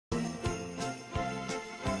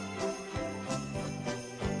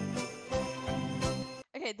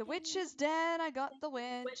The witch is dead. I got the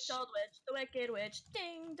witch. Witch, old witch, the wicked witch.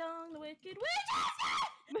 Ding dong, the wicked witch.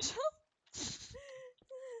 Michele,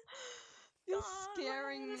 you're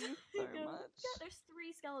scaring me so much. Yeah, there's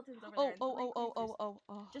 3 skeletons over there.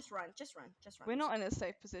 Oh. Just run, just run. We're not in a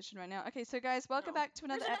safe position right now. Okay, so guys, welcome back to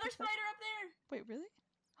another episode. There's another spider up there. Wait, really?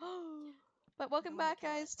 Oh. But welcome back,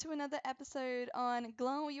 guys, to another episode on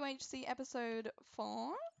Glow UHC episode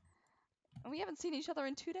 4. And we haven't seen each other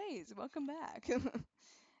in 2 days. Welcome back.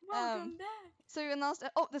 Welcome back. So in last,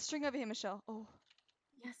 the string over here, Michele. Oh.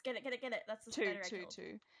 Yes, get it. That's the spider I killed.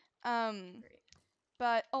 Two. Great.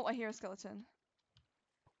 But I hear a skeleton.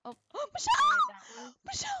 Oh, Michele!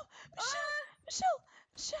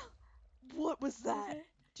 Michele! What was that? Okay.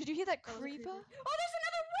 Did you hear that creeper? Oh, there's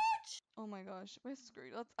another witch! Oh my gosh, we're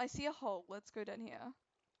screwed. I see a hole. Let's go down here.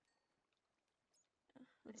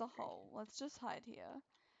 It's a hole. Let's just hide here.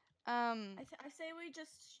 I say we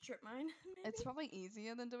just strip mine. Maybe? It's probably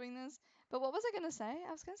easier than doing this. But what was I gonna say?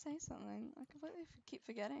 I was gonna say something. I completely keep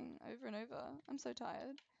forgetting over and over. I'm so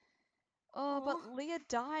tired. Oh, but Leah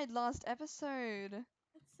died last episode.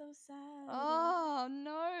 That's so sad. Oh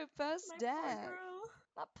no, first death. Poor girl.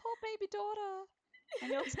 That poor baby daughter.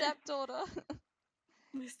 And your stepdaughter.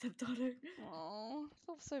 My stepdaughter. Oh, I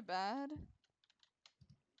feel so bad.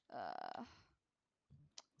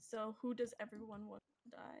 So who does everyone want to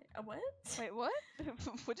die? A what? Wait, what? I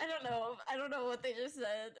don't know. I don't know what they just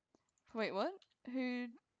said. Wait, what? Who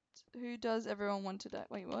does everyone want to die?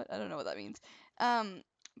 Wait, what? I don't know what that means.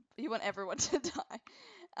 You want everyone to die.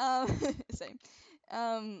 Same.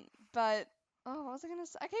 But what was I gonna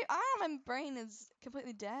say? Okay, my brain is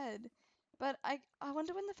completely dead. But I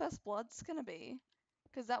wonder when the first blood's gonna be,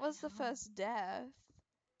 because that was the first death.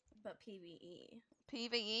 But PvE.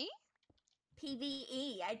 PvE?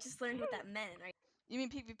 PvE. I just learned what that meant. Right? You mean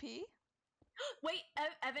PvP? Wait,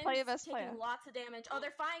 Evan's taking player. lots of damage. Oh,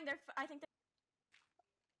 they're fighting. I think they're.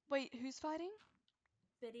 Wait, who's fighting?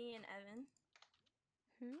 Spitty and Evan.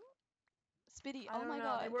 Who? Spitty. I don't know.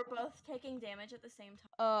 God. They were both taking damage at the same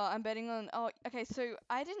time. I'm betting on. Oh, okay. So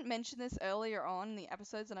I didn't mention this earlier on in the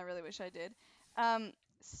episodes, and I really wish I did.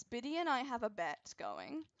 Spitty and I have a bet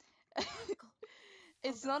going.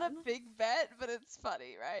 It's not a big bet, but it's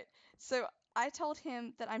funny, right? So I told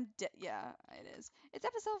him that yeah, it is. It's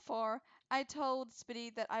episode 4. I told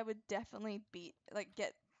Spitty that I would definitely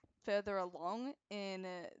get further along in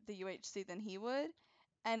the UHC than he would.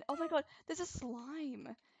 And oh my god, there's a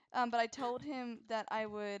slime. But I told him that I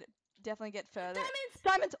would definitely get further.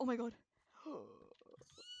 Diamonds! Oh my god.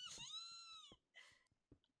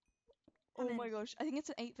 Oh my gosh, I think it's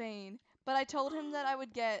an 8 vein. But I told him that I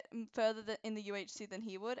would get further in the UHC than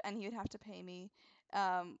he would, and he would have to pay me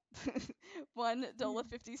 $1.50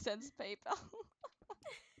 PayPal.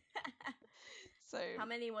 So how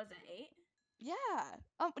many was it? 8? Yeah.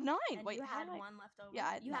 9. And wait, you had one left over.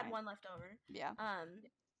 Yeah, you had one left over. Yeah.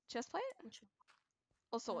 Chestplate? Which one?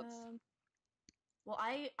 Or swords? Well,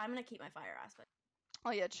 I'm gonna keep my fire aspect.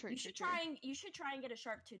 Oh yeah, true. You should try and get a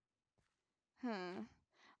sharp tooth.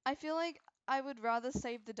 I feel like I would rather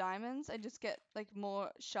save the diamonds and just get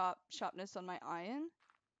more sharpness on my iron.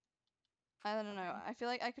 I don't know. I feel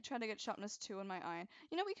like I could try to get sharpness 2 on my iron.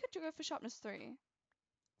 You know, we could go for sharpness 3.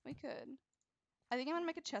 We could. I think I'm gonna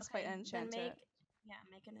make a chest plate and enchant it. Yeah,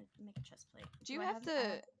 make a chest plate. Do you have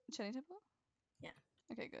the enchanting table? Yeah.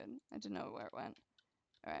 Okay, good. I didn't know where it went.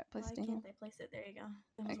 Alright, place Why it here. can't they place it? There you go.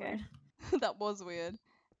 That Okay. That was weird.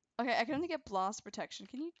 Okay, I can only get blast protection.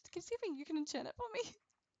 Can you see if you can enchant it for me?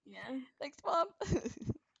 Yeah. Thanks, Mom.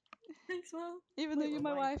 Thanks, Mom. Even though you're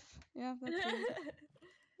my wife. Yeah, that's good.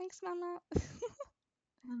 Thanks, Mama.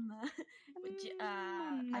 Mama.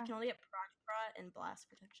 I can only get prot and blast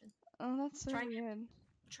protection. Oh, that's so weird.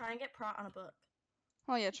 Try and get prot on a book.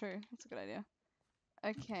 Oh yeah, true. That's a good idea.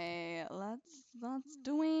 Okay, let's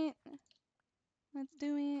do it. Let's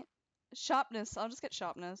do it. Sharpness. I'll just get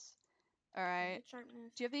sharpness. Alright.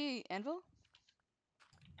 Do you have the anvil?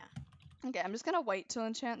 Yeah. Okay, I'm just gonna wait to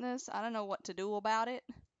enchant this. I don't know what to do about it.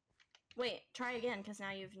 Wait, try again, because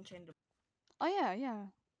now you've enchanted. Oh yeah.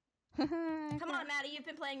 Come on, Maddie, you've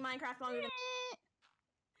been playing Minecraft longer than...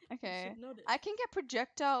 Okay. I can get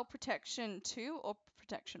projectile protection 2 or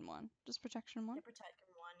protection 1. Just protection 1? Get protection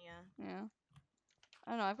 1, yeah. Yeah.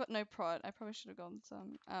 I don't know, I've got no prod. I probably should have gotten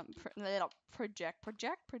some project.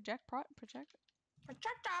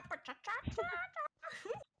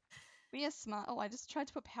 Be a smart. Oh, I just tried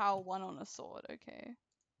to put power 1 on a sword. Okay.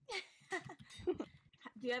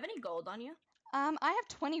 Do you have any gold on you? I have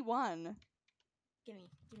 21.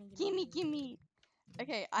 Gimme.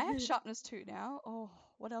 Okay, I have sharpness 2 now. Oh,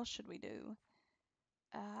 what else should we do?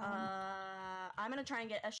 I'm gonna try and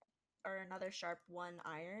get a or another sharp 1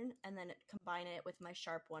 iron, and then combine it with my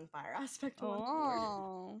sharp 1 fire aspect 1 sword.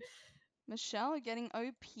 Oh, Michele getting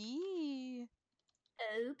OP.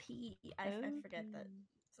 OP. I forget that it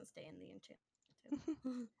doesn't stay in the enchant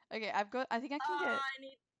too. Okay, I think I can get. I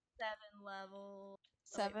need 7 levels.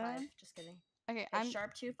 7? Oh, wait, 5. Just kidding. Okay, I'm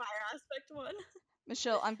sharp 2 fire aspect 1.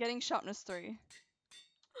 Michele, I'm getting sharpness 3.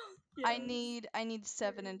 Yes. I need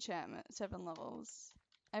 7 enchantment, 7 levels.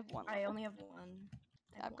 I have 1 level. I only have 1.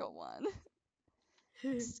 I've got 1.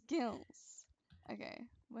 Skills. Okay,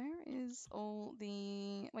 where is all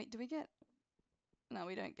the... Wait, do we get... No,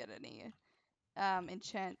 we don't get any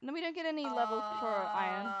enchant... No, we don't get any levels for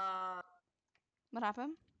iron. What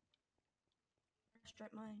happened?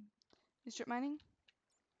 Strip mine. You strip mining?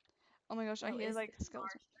 Oh my gosh, I hear like skills.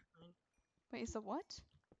 Wait, is the what?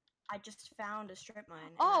 I just found a strip mine.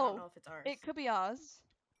 And Oh! I don't know if it's ours. It could be ours.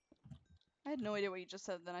 I had no idea what you just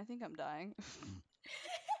said then. I think I'm dying.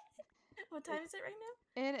 What time is it right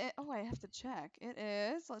now? Oh, I have to check. It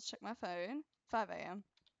is, let's check my phone, 5 a.m.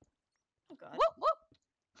 Oh god. Whoop, whoop!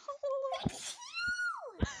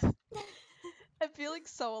 I'm feeling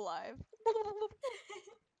so alive.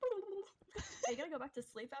 Are you gonna go back to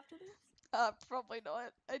sleep after this? Probably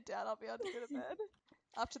not. I doubt I'll be able to go to bed.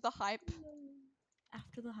 After the hype.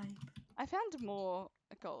 After the hype. I found more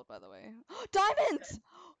gold, by the way. Diamonds!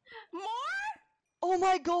 More? Oh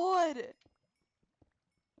my god!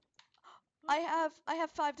 I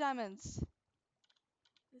have 5 diamonds.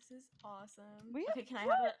 This is awesome. We okay, can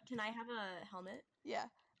I have a helmet? Yeah.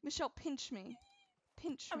 Michele, pinch me.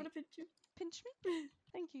 Pinch me. I'm gonna pinch you. Pinch me?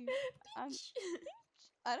 Thank you. I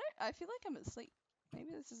feel like I'm asleep.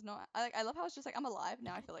 Maybe this is not. I love how it's just like I'm alive.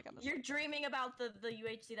 Now I feel like I'm asleep. You're dreaming about the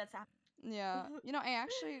UHC that's happening. Yeah. You know, I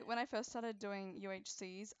actually, when I first started doing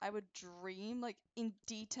UHCs, I would dream like in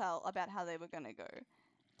detail about how they were gonna go.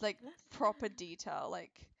 Like proper detail,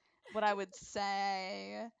 like what I would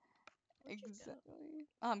say. Exactly.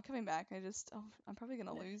 Oh, I'm coming back. I'm probably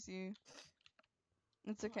gonna lose you.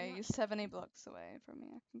 It's okay. You're 70 blocks away from me.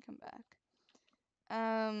 I can come back.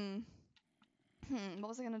 What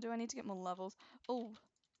was I gonna do? I need to get more levels. Oh,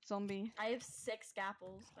 zombie. I have 6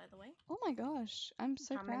 scalpels, by the way. Oh my gosh, I'm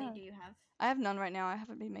so proud. How many do you have? I have none right now. I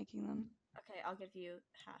haven't been making them. Okay, I'll give you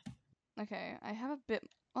half. Okay, I have a bit.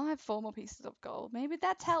 I have 4 more pieces of gold. Maybe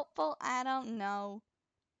that's helpful. I don't know.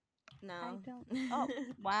 No. I don't. Oh,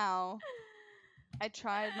 wow. I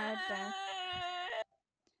tried my best.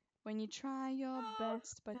 When you try your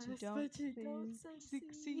best, but you don't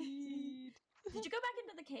succeed. Did you go back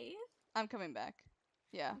into the cave? I'm coming back.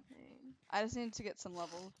 Yeah. Okay. I just need to get some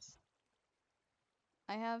levels.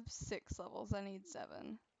 I have 6 levels. I need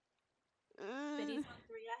 7. Spitty's on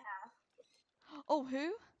 3.5. Oh,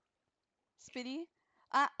 who? Spitty?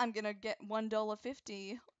 I'm gonna get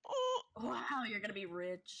 $1.50. Oh. Wow, you're gonna be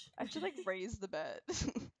rich. I should like raise the bet.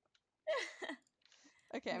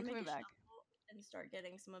 Okay, I'm coming back. And start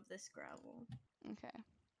getting some of this gravel. Okay.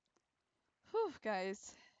 Whew,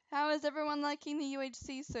 guys. How is everyone liking the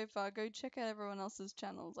UHC so far? Go check out everyone else's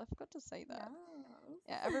channels. I forgot to say that. No.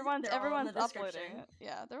 Yeah, everyone's uploading.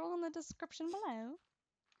 Yeah, they're all in the description below.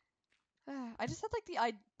 I just had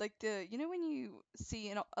like the you know when you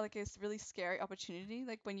see like a really scary opportunity,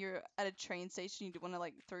 like when you're at a train station, you want to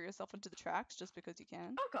like throw yourself into the tracks just because you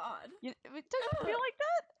can. Oh God. Don't you feel like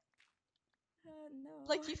that? No.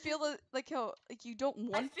 Like you feel like how like you don't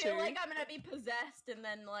want to. I feel like I'm gonna be possessed and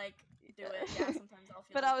then like do it. Yeah, sometimes I'll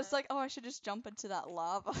feel. But like I was that. like, oh, I should just jump into that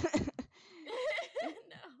lava. No.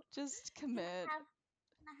 Just commit.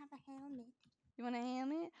 I have a helmet. You want a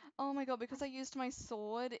helmet? Oh my god, because I used my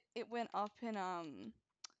sword, it went up in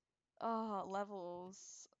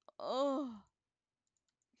levels. Oh.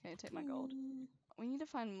 Okay, take my gold. We need to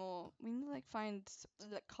find more. We need to like find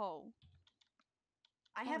like coal.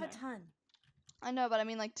 I have a ton. I know, but I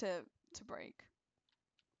mean like to break.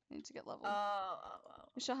 I need to get levels. Oh.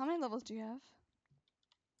 Michele, how many levels do you have?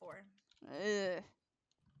 4. Ugh.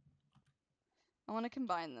 I want to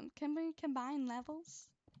combine them. Can we combine levels?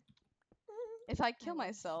 If I kill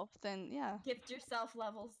myself, then yeah. Gift yourself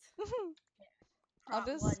levels. I'll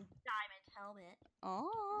just... 1 diamond helmet.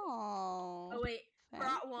 Oh. Oh wait,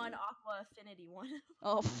 brought 1 aqua affinity 1.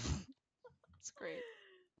 Oh, that's great.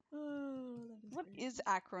 Oh, What is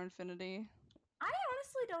Aqua Infinity? I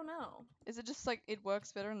honestly don't know. Is it just like it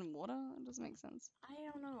works better in water? It doesn't make sense. I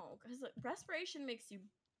don't know, because respiration makes you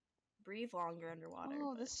breathe longer underwater.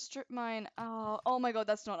 Oh, the strip mine. Oh my god,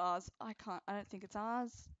 that's not ours. I don't think it's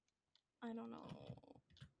ours. I don't know.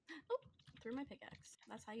 Oh, threw my pickaxe.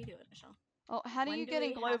 That's how you do it, Michele. Oh, how do you get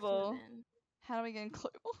in global? How do we get in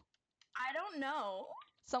global? I don't know.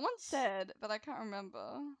 Someone said, but I can't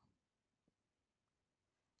remember.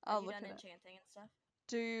 I'll you look done at it. enchanting and stuff?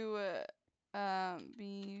 Do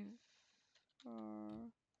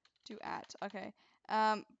do at. Okay.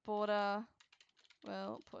 Border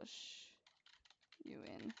will push you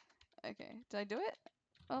in. Okay. Did I do it?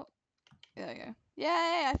 Oh, there we go.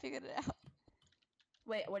 Yay! I figured it out.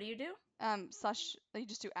 Wait, what do you do? Slash. You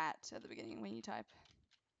just do at the beginning when you type.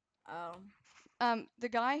 Oh. The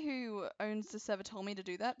guy who owns the server told me to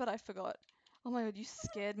do that, but I forgot. Oh my god, you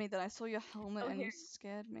scared me. Then I saw your helmet and you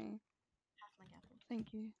scared me. Half my apple.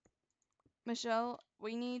 Thank you. Michele,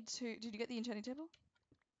 we need to. Did you get the enchanting table?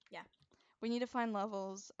 Yeah. We need to find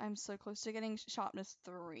levels. I'm so close to getting sharpness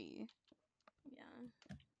 3.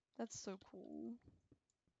 Yeah. That's so cool.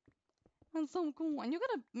 That's so cool. And you're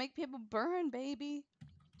gonna make people burn, baby.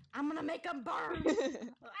 I'm gonna make them burn.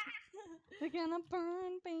 They're gonna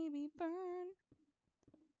burn, baby, burn.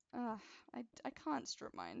 I can't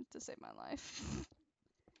strip mine to save my life.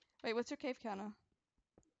 Wait, what's your cave counter?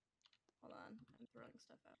 Hold on, I'm throwing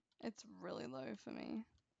stuff out. It's really low for me.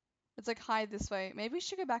 It's like high this way. Maybe we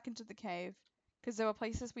should go back into the cave. Because there were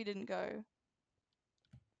places we didn't go.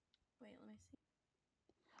 Wait, let me see.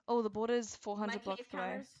 Oh, the border's 400 blocks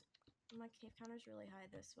away. My cave counter's really high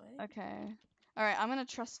this way. Okay. Alright, I'm gonna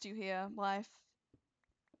trust you here, life.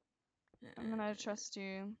 I'm gonna trust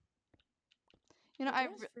you. You know,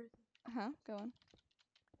 Huh? Go on.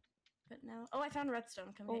 But now... Oh, I found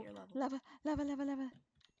redstone. Come get your level. Lava.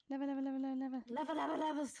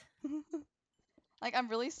 Levels. Like, I'm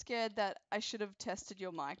really scared that I should have tested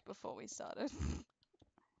your mic before we started.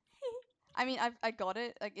 I mean, I got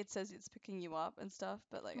it. Like, it says it's picking you up and stuff,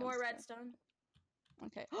 but like... More redstone.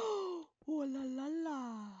 Okay. Oh, la la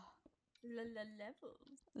la.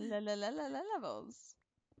 Levels. Levels.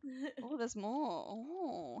 Oh, there's more.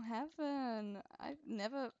 Oh, heaven. I've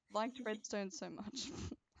never liked redstone so much.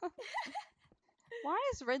 Why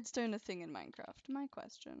is redstone a thing in Minecraft? My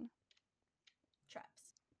question.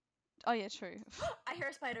 Traps. Oh, yeah, true. I hear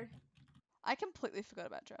a spider. I completely forgot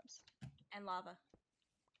about traps. And lava.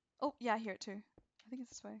 Oh, yeah, I hear it too. I think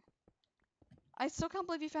it's this way. I still can't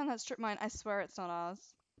believe you found that strip mine. I swear it's not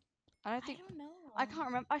ours. I don't know. I can't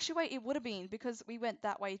remember. Actually, wait, it would have been because we went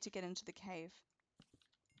that way to get into the cave.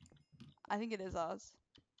 I think it is ours.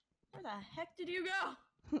 Where the heck did you go?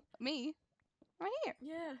 Me? Right here.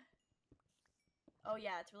 Yeah. Oh,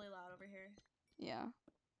 yeah, it's really loud over here. Yeah.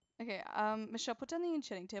 Okay, Michele, put down the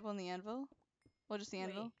enchanting table and the anvil. Or just the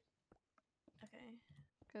anvil. Wait. Okay.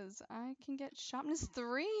 Because I can get sharpness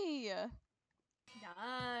 3!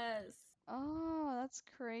 Yes! Oh, that's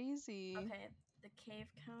crazy. Okay, the cave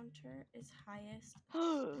counter is highest.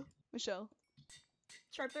 Michele.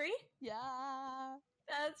 Sharp 3? Yeah!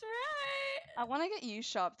 That's right! I want to get you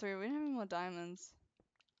sharp 3. We don't have any more diamonds.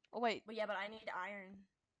 Oh, wait. Well, yeah, but I need iron.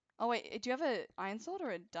 Oh, wait. Do you have an iron sword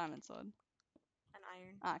or a diamond sword? An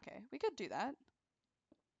iron. Ah, okay. We could do that.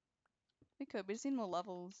 We could. We just need more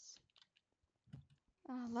levels.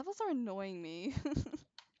 Levels are annoying me. I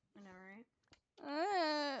know, right?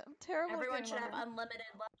 I'm terrible. Everyone should have unlimited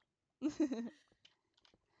levels.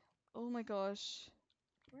 Oh my gosh.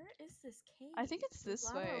 Where is this cave? I think it's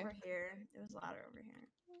this way. Over here. It was louder over here.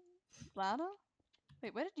 Louder?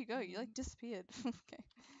 Wait, where did you go? You like disappeared. Okay.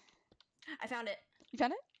 I found it. You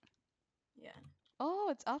found it? Yeah. Oh,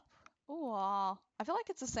 it's up. Oh, wow. I feel like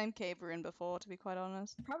it's the same cave we were in before, to be quite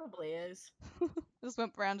honest. It probably is. Just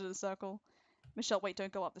went round in a circle. Michele, wait,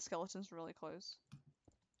 don't go up. The skeleton's really close.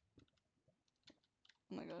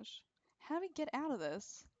 Oh my gosh. How do we get out of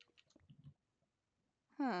this?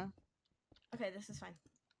 Huh. Okay, this is fine.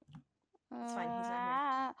 It's fine, he's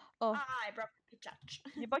not here. Oh. I broke the pitch.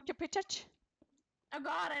 You broke your pitch? Oh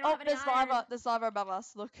god, I don't have any there's iron. lava. There's lava above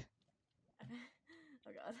us. Look.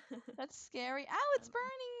 Oh god. That's scary. Ow, it's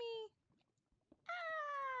burning me.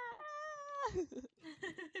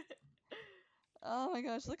 Oh my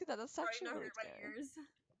gosh, look at that. That's actually really scary.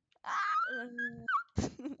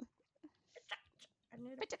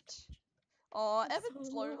 Oh,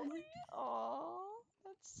 Evan's lonely. Oh,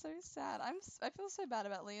 that's so sad. I feel so bad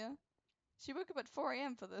about Leah. She woke up at 4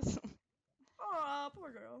 AM for this. Oh, poor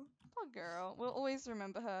girl. Poor girl. We'll always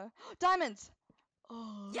remember her. Diamonds!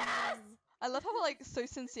 Oh. Yes! I love how we're like so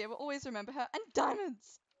sincere. We'll always remember her. And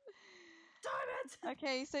diamonds! Diamonds!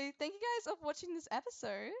 Okay, so thank you guys for watching this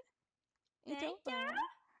episode. Thank you.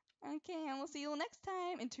 Okay, and we'll see you all next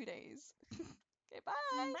time in 2 days. Okay, bye!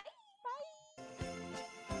 Bye! Bye!